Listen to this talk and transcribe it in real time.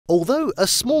Although a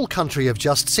small country of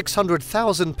just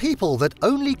 600,000 people that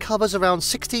only covers around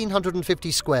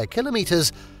 1,650 square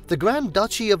kilometers, the Grand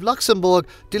Duchy of Luxembourg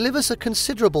delivers a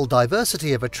considerable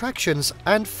diversity of attractions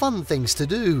and fun things to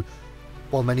do.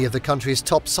 While many of the country's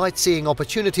top sightseeing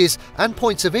opportunities and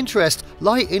points of interest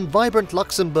lie in vibrant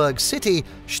Luxembourg City,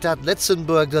 Stadt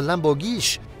Luxembourg de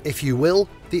Lamborghese, if you will,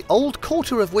 the old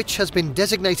quarter of which has been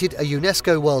designated a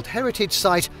UNESCO World Heritage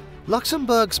Site,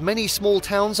 Luxembourg's many small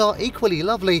towns are equally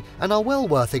lovely and are well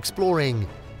worth exploring.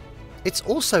 It's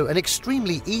also an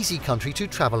extremely easy country to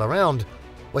travel around.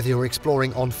 Whether you're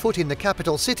exploring on foot in the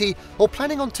capital city or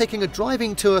planning on taking a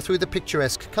driving tour through the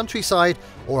picturesque countryside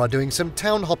or are doing some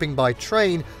town hopping by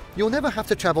train, you'll never have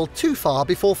to travel too far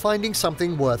before finding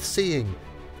something worth seeing.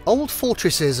 Old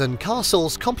fortresses and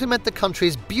castles complement the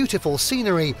country's beautiful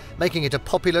scenery, making it a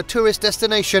popular tourist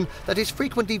destination that is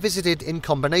frequently visited in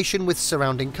combination with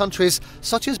surrounding countries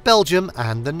such as Belgium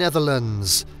and the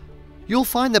Netherlands. You'll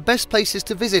find the best places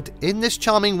to visit in this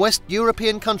charming West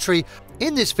European country.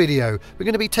 In this video, we're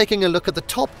going to be taking a look at the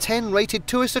top 10 rated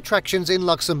tourist attractions in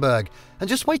Luxembourg. And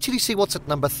just wait till you see what's at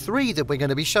number 3 that we're going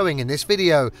to be showing in this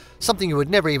video. Something you would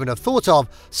never even have thought of,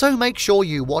 so make sure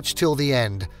you watch till the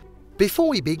end. Before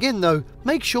we begin though,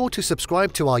 make sure to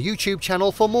subscribe to our YouTube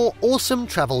channel for more awesome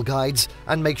travel guides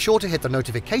and make sure to hit the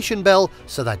notification bell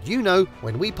so that you know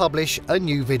when we publish a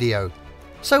new video.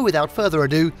 So without further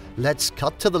ado, let's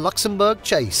cut to the Luxembourg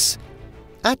chase.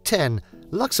 At 10,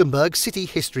 Luxembourg City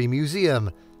History Museum.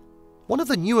 One of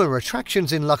the newer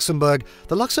attractions in Luxembourg,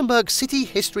 the Luxembourg City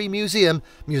History Museum,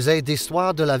 Musée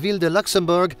d'Histoire de la Ville de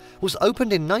Luxembourg, was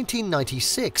opened in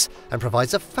 1996 and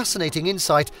provides a fascinating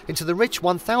insight into the rich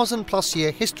 1,000-plus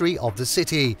year history of the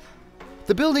city.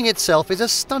 The building itself is a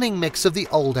stunning mix of the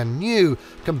old and new,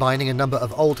 combining a number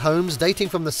of old homes dating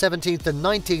from the 17th and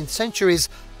 19th centuries,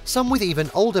 some with even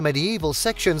older medieval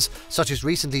sections, such as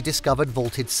recently discovered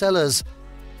vaulted cellars.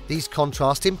 These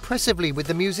contrast impressively with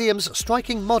the museum's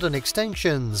striking modern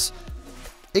extensions.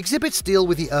 Exhibits deal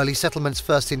with the early settlement's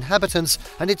first inhabitants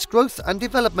and its growth and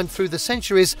development through the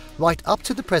centuries right up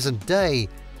to the present day.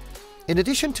 In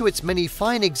addition to its many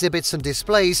fine exhibits and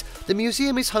displays, the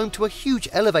museum is home to a huge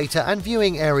elevator and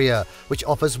viewing area, which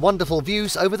offers wonderful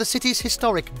views over the city's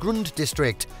historic Grund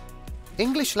district.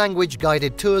 English language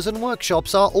guided tours and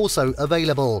workshops are also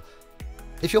available.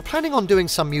 If you're planning on doing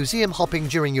some museum hopping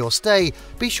during your stay,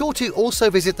 be sure to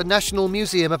also visit the National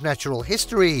Museum of Natural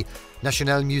History,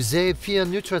 National Musée für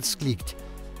Naturkunde.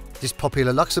 This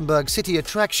popular Luxembourg City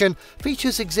attraction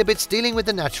features exhibits dealing with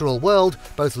the natural world,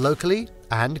 both locally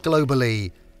and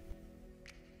globally.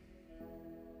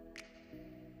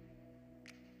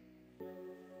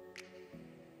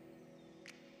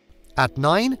 At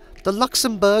 9, the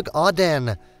Luxembourg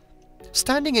Ardennes.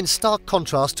 Standing in stark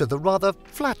contrast to the rather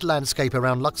flat landscape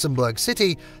around Luxembourg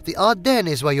City, the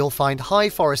Ardennes is where you'll find high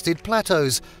forested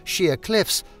plateaus, sheer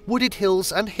cliffs, wooded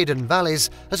hills and hidden valleys,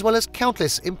 as well as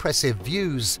countless impressive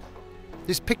views.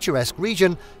 This picturesque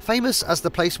region, famous as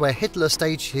the place where Hitler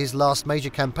staged his last major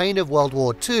campaign of World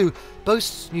War II,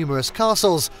 boasts numerous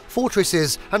castles,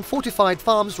 fortresses and fortified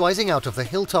farms rising out of the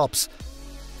hilltops.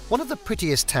 One of the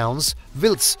prettiest towns,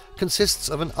 Wiltz, consists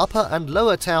of an upper and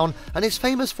lower town and is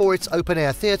famous for its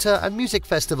open-air theatre and music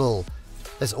festival.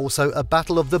 There's also a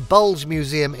Battle of the Bulge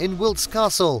museum in Wiltz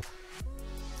Castle.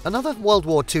 Another World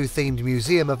War II themed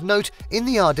museum of note in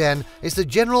the Ardennes is the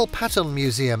General Patton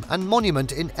Museum and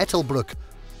Monument in Ettelbruck.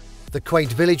 The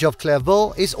quaint village of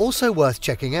Clairvaux is also worth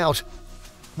checking out.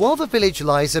 While the village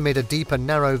lies amid a deep and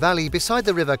narrow valley beside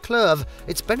the river Clerve,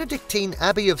 its Benedictine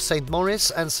Abbey of St.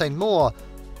 Maurice and St. Maur.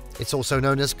 It's also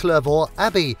known as Clairvaux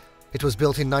Abbey. It was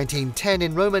built in 1910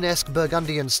 in Romanesque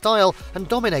Burgundian style and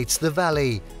dominates the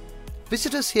valley.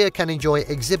 Visitors here can enjoy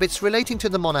exhibits relating to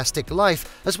the monastic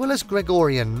life as well as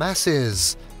Gregorian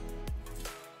masses.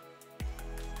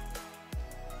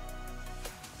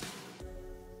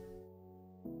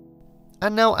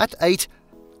 And now at 8,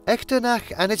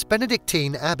 Echternach and its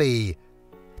Benedictine Abbey.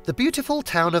 The beautiful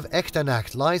town of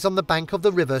Echternach lies on the bank of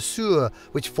the river Sur,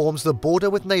 which forms the border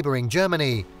with neighbouring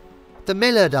Germany. The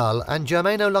Mellerdal and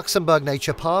Germano-Luxembourg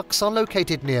nature parks are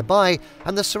located nearby,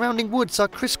 and the surrounding woods are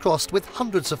crisscrossed with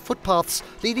hundreds of footpaths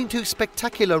leading to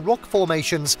spectacular rock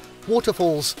formations,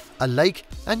 waterfalls, a lake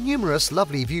and numerous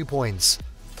lovely viewpoints.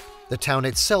 The town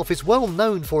itself is well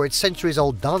known for its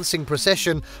centuries-old dancing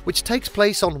procession, which takes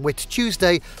place on Whit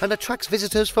Tuesday and attracts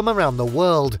visitors from around the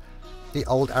world. The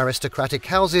old aristocratic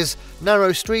houses,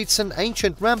 narrow streets and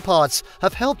ancient ramparts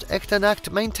have helped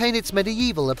Echternach maintain its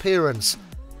medieval appearance.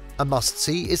 A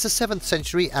must-see is the 7th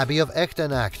century Abbey of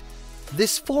Echternach.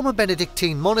 This former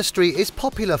Benedictine monastery is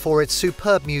popular for its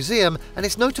superb museum and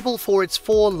is notable for its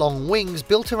 4 long wings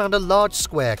built around a large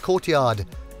square courtyard.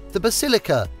 The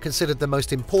basilica, considered the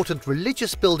most important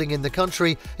religious building in the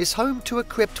country, is home to a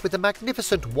crypt with a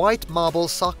magnificent white marble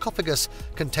sarcophagus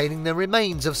containing the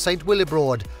remains of St.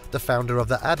 Willibrord, the founder of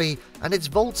the Abbey, and its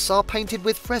vaults are painted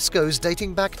with frescoes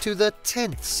dating back to the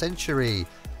 10th century.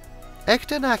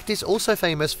 Echternach is also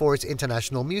famous for its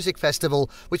international music festival,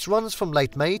 which runs from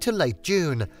late May to late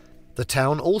June. The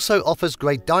town also offers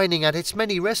great dining at its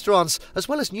many restaurants, as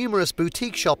well as numerous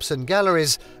boutique shops and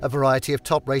galleries, a variety of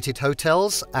top-rated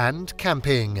hotels and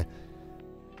camping.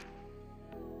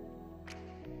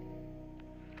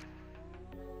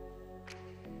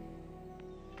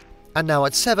 And now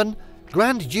at 7,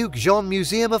 Grand Duke Jean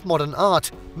Museum of Modern Art,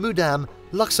 MUDAM,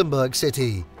 Luxembourg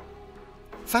City.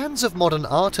 Fans of modern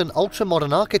art and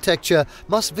ultra-modern architecture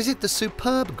must visit the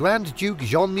superb Grand Duke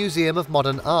Jean Museum of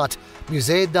Modern Art,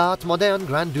 Musée d'Art Moderne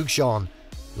Grand Duke Jean.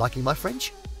 Liking my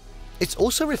French? It's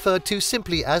also referred to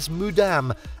simply as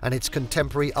MUDAM, and its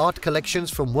contemporary art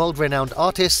collections from world-renowned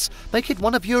artists make it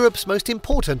one of Europe's most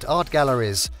important art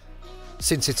galleries.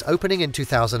 Since its opening in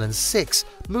 2006,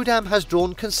 MUDAM has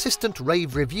drawn consistent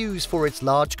rave reviews for its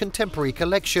large contemporary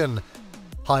collection.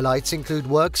 Highlights include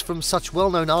works from such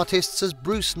well-known artists as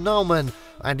Bruce Nauman,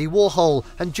 Andy Warhol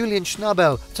and Julian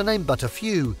Schnabel, to name but a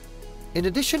few. In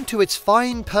addition to its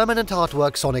fine permanent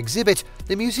artworks on exhibit,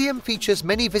 the museum features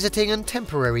many visiting and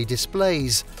temporary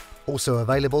displays. Also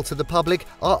available to the public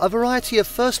are a variety of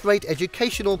first-rate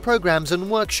educational programs and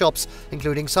workshops,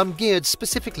 including some geared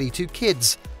specifically to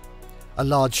kids. A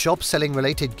large shop selling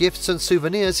related gifts and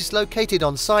souvenirs is located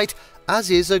on site, as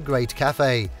is a great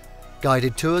cafe.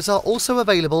 Guided tours are also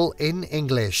available in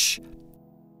English.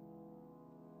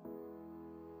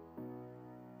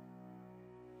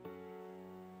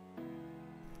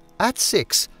 At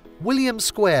 6, William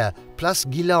Square, Place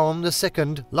Guillaume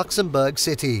II, Luxembourg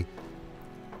City.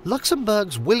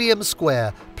 Luxembourg's William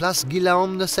Square, Place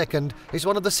Guillaume II, is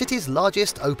one of the city's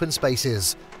largest open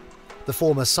spaces. The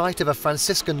former site of a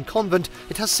Franciscan convent,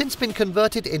 it has since been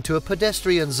converted into a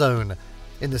pedestrian zone.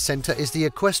 In the centre is the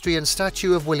equestrian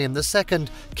statue of William II,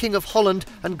 King of Holland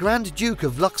and Grand Duke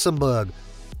of Luxembourg.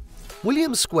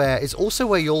 William Square is also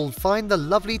where you'll find the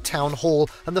lovely town hall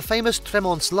and the famous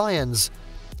Tremonts Lions.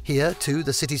 Here, too,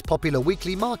 the city's popular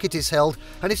weekly market is held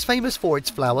and is famous for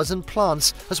its flowers and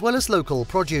plants, as well as local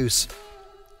produce.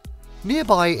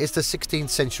 Nearby is the 16th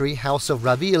century House of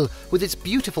Raville with its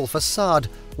beautiful facade,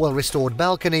 well-restored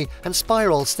balcony and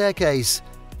spiral staircase.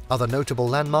 Other notable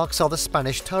landmarks are the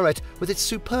Spanish turret with its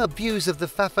superb views of the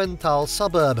Pfaffenthal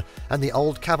suburb and the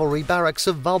old cavalry barracks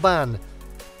of Vauban.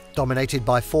 Dominated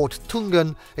by Fort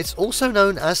Tungen, it's also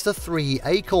known as the Three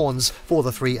Acorns, for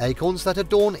the 3 acorns that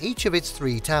adorn each of its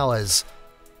 3 towers.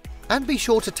 And be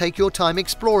sure to take your time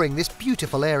exploring this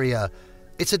beautiful area.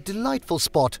 It's a delightful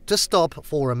spot to stop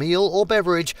for a meal or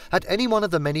beverage at any one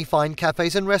of the many fine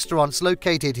cafes and restaurants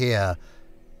located here.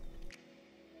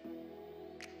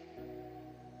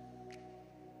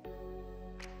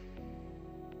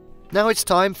 Now it's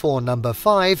time for number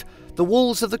 5, the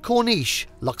walls of the Corniche,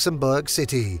 Luxembourg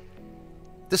City.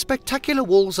 The spectacular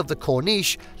walls of the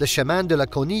Corniche, Le Chemin de la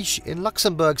Corniche in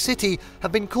Luxembourg City,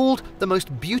 have been called the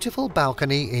most beautiful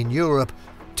balcony in Europe.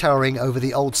 Towering over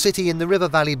the old city in the river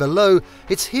valley below,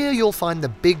 it's here you'll find the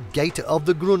big gate of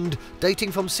the Grund,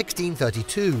 dating from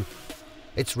 1632.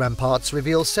 Its ramparts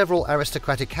reveal several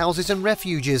aristocratic houses and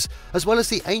refuges, as well as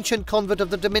the ancient convent of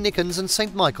the Dominicans and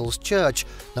St. Michael's Church,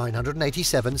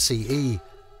 987 CE.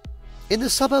 In the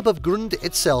suburb of Grund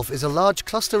itself is a large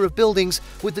cluster of buildings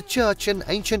with the church and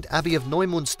ancient Abbey of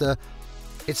Neumünster.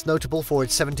 It's notable for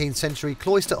its 17th century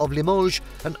cloister of Limoges,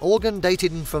 an organ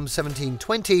dated from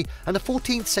 1720, and a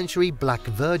 14th century Black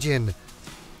Virgin.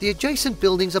 The adjacent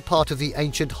buildings are part of the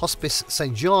ancient Hospice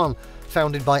St. Jean,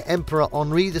 founded by Emperor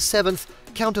Henri VII,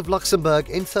 Count of Luxembourg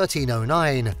in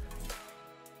 1309.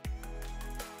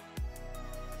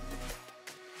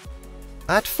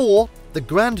 At 4, the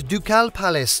Grand Ducal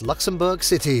Palace, Luxembourg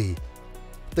City.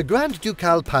 The Grand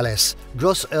Ducal Palace,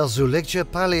 Gross Herzogliche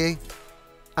Palais,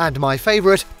 and my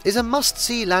favourite, is a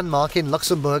must-see landmark in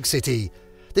Luxembourg City.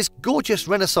 This gorgeous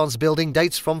Renaissance building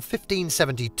dates from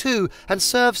 1572 and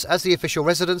serves as the official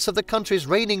residence of the country's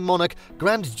reigning monarch,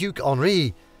 Grand Duke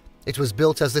Henri. It was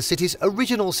built as the city's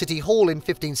original city hall in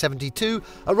 1572,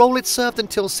 a role it served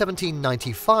until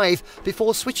 1795,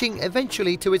 before switching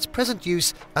eventually to its present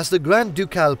use as the Grand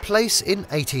Ducal Place in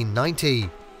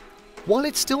 1890. While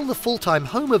it's still the full-time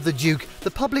home of the Duke,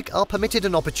 the public are permitted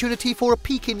an opportunity for a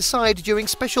peek inside during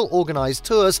special organised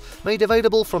tours made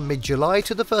available from mid-July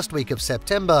to the first week of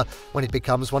September, when it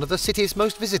becomes one of the city's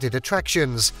most visited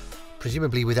attractions,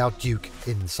 presumably without Duke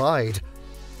inside.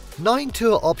 9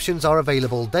 tour options are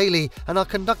available daily and are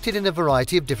conducted in a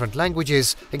variety of different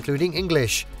languages, including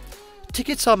English.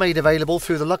 Tickets are made available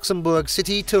through the Luxembourg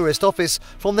City Tourist Office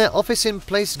from their office in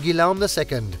Place Guillaume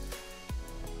II.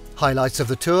 Highlights of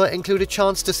the tour include a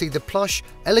chance to see the plush,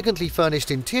 elegantly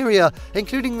furnished interior,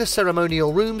 including the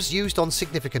ceremonial rooms used on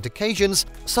significant occasions,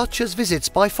 such as visits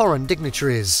by foreign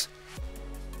dignitaries.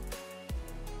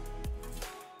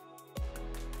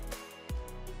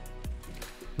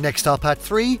 Next up at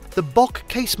 3, the Bock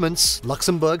Casements,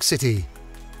 Luxembourg City.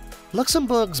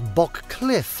 Luxembourg's Bock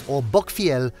Cliff, or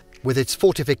Bockfiel, with its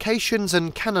fortifications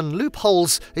and cannon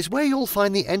loopholes, is where you'll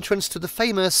find the entrance to the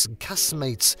famous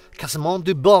Casements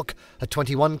du Bock, a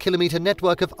 21-kilometre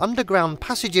network of underground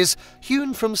passages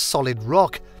hewn from solid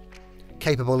rock.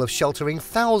 Capable of sheltering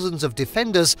thousands of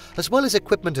defenders, as well as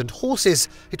equipment and horses,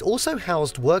 it also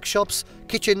housed workshops,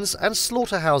 kitchens and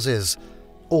slaughterhouses.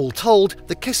 All told,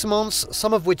 the Casements,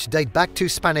 some of which date back to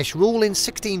Spanish rule in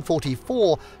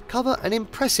 1644, cover an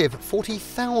impressive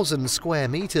 40,000 square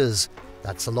metres.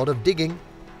 That's a lot of digging.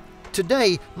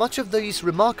 Today, much of these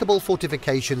remarkable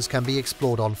fortifications can be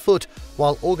explored on foot,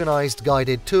 while organised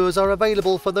guided tours are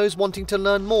available for those wanting to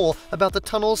learn more about the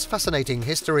tunnel's fascinating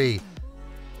history.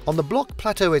 On the block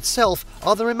plateau itself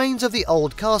are the remains of the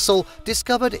old castle,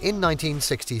 discovered in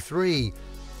 1963.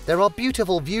 There are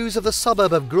beautiful views of the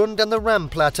suburb of Grund and the Ram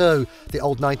Plateau, the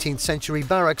old 19th century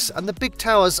barracks and the big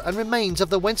towers and remains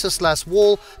of the Wenceslas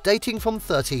Wall dating from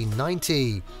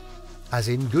 1390. As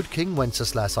in good King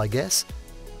Wenceslas, I guess.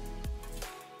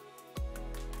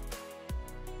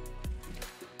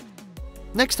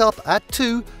 Next up at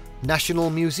 2, National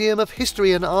Museum of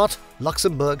History and Art,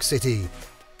 Luxembourg City.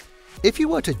 If you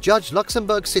were to judge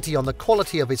Luxembourg City on the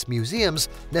quality of its museums,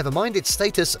 never mind its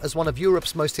status as one of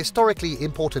Europe's most historically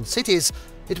important cities,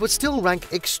 it would still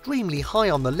rank extremely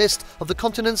high on the list of the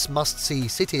continent's must-see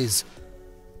cities.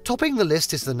 Topping the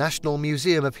list is the National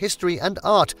Museum of History and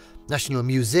Art, National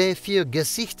Musée für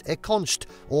Geschichte et Kunst,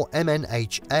 or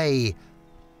MNHA.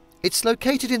 It's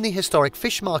located in the historic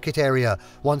fish market area,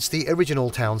 once the original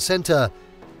town centre.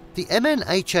 The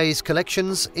MNHA's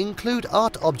collections include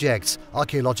art objects,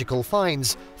 archaeological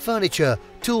finds, furniture,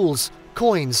 tools,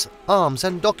 coins, arms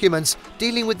and documents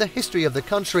dealing with the history of the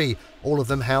country, all of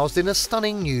them housed in a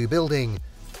stunning new building.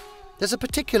 There's a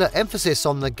particular emphasis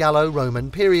on the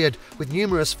Gallo-Roman period, with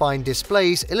numerous fine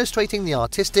displays illustrating the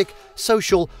artistic,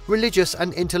 social, religious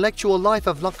and intellectual life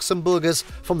of Luxembourgers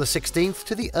from the 16th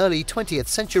to the early 20th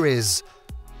centuries.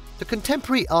 The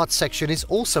contemporary art section is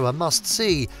also a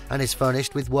must-see and is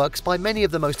furnished with works by many of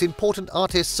the most important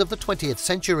artists of the 20th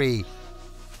century.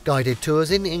 Guided tours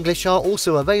in English are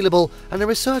also available, and a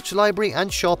research library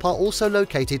and shop are also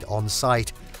located on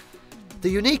site. The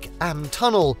unique Am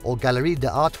Tunnel, or Galerie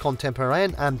d'Art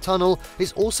Contemporain Am Tunnel,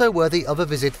 is also worthy of a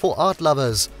visit for art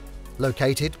lovers.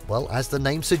 Located, well, as the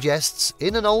name suggests,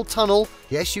 in an old tunnel,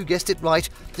 yes, you guessed it right,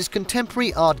 this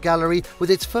contemporary art gallery,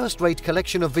 with its first-rate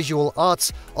collection of visual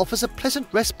arts, offers a pleasant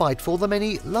respite for the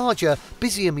many larger,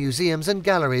 busier museums and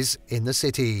galleries in the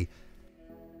city.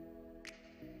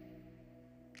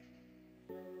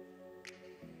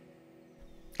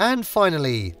 And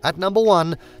finally, at number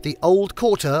 1, the Old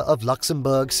Quarter of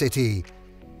Luxembourg City.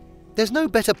 There's no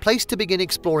better place to begin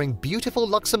exploring beautiful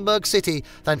Luxembourg City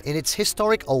than in its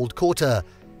historic Old Quarter.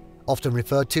 Often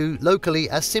referred to locally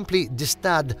as simply de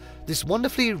Stad, this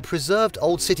wonderfully preserved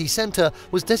old city centre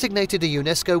was designated a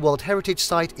UNESCO World Heritage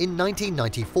Site in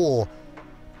 1994.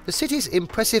 The city's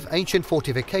impressive ancient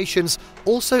fortifications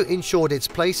also ensured its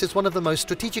place as one of the most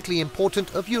strategically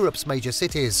important of Europe's major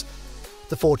cities.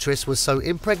 The fortress was so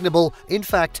impregnable, in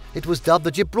fact, it was dubbed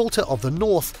the Gibraltar of the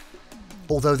North.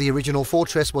 Although the original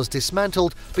fortress was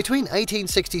dismantled between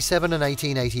 1867 and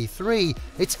 1883,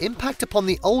 its impact upon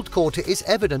the Old Quarter is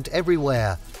evident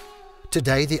everywhere.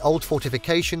 Today, the old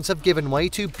fortifications have given way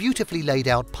to beautifully laid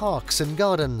out parks and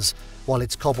gardens, while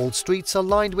its cobbled streets are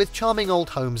lined with charming old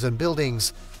homes and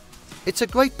buildings. It's a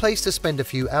great place to spend a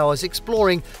few hours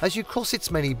exploring as you cross its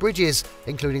many bridges,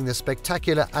 including the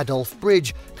spectacular Adolphe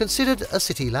Bridge, considered a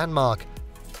city landmark.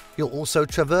 You'll also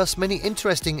traverse many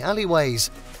interesting alleyways.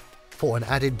 For an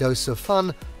added dose of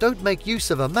fun, don't make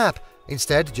use of a map.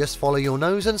 Instead, just follow your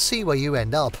nose and see where you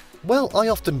end up. Well, I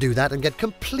often do that and get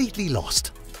completely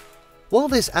lost. While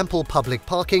there's ample public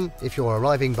parking, if you're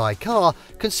arriving by car,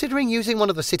 considering using one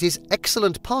of the city's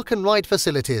excellent park and ride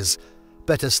facilities.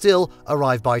 Better still,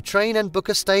 arrive by train and book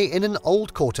a stay in an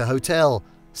Old Quarter hotel.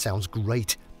 Sounds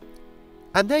great.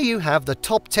 And there you have the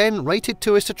top 10 rated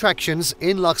tourist attractions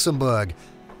in Luxembourg.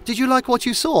 Did you like what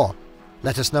you saw?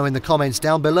 Let us know in the comments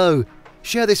down below.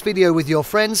 Share this video with your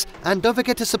friends and don't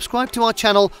forget to subscribe to our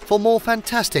channel for more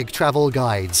fantastic travel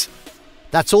guides.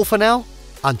 That's all for now.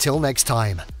 Until next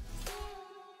time.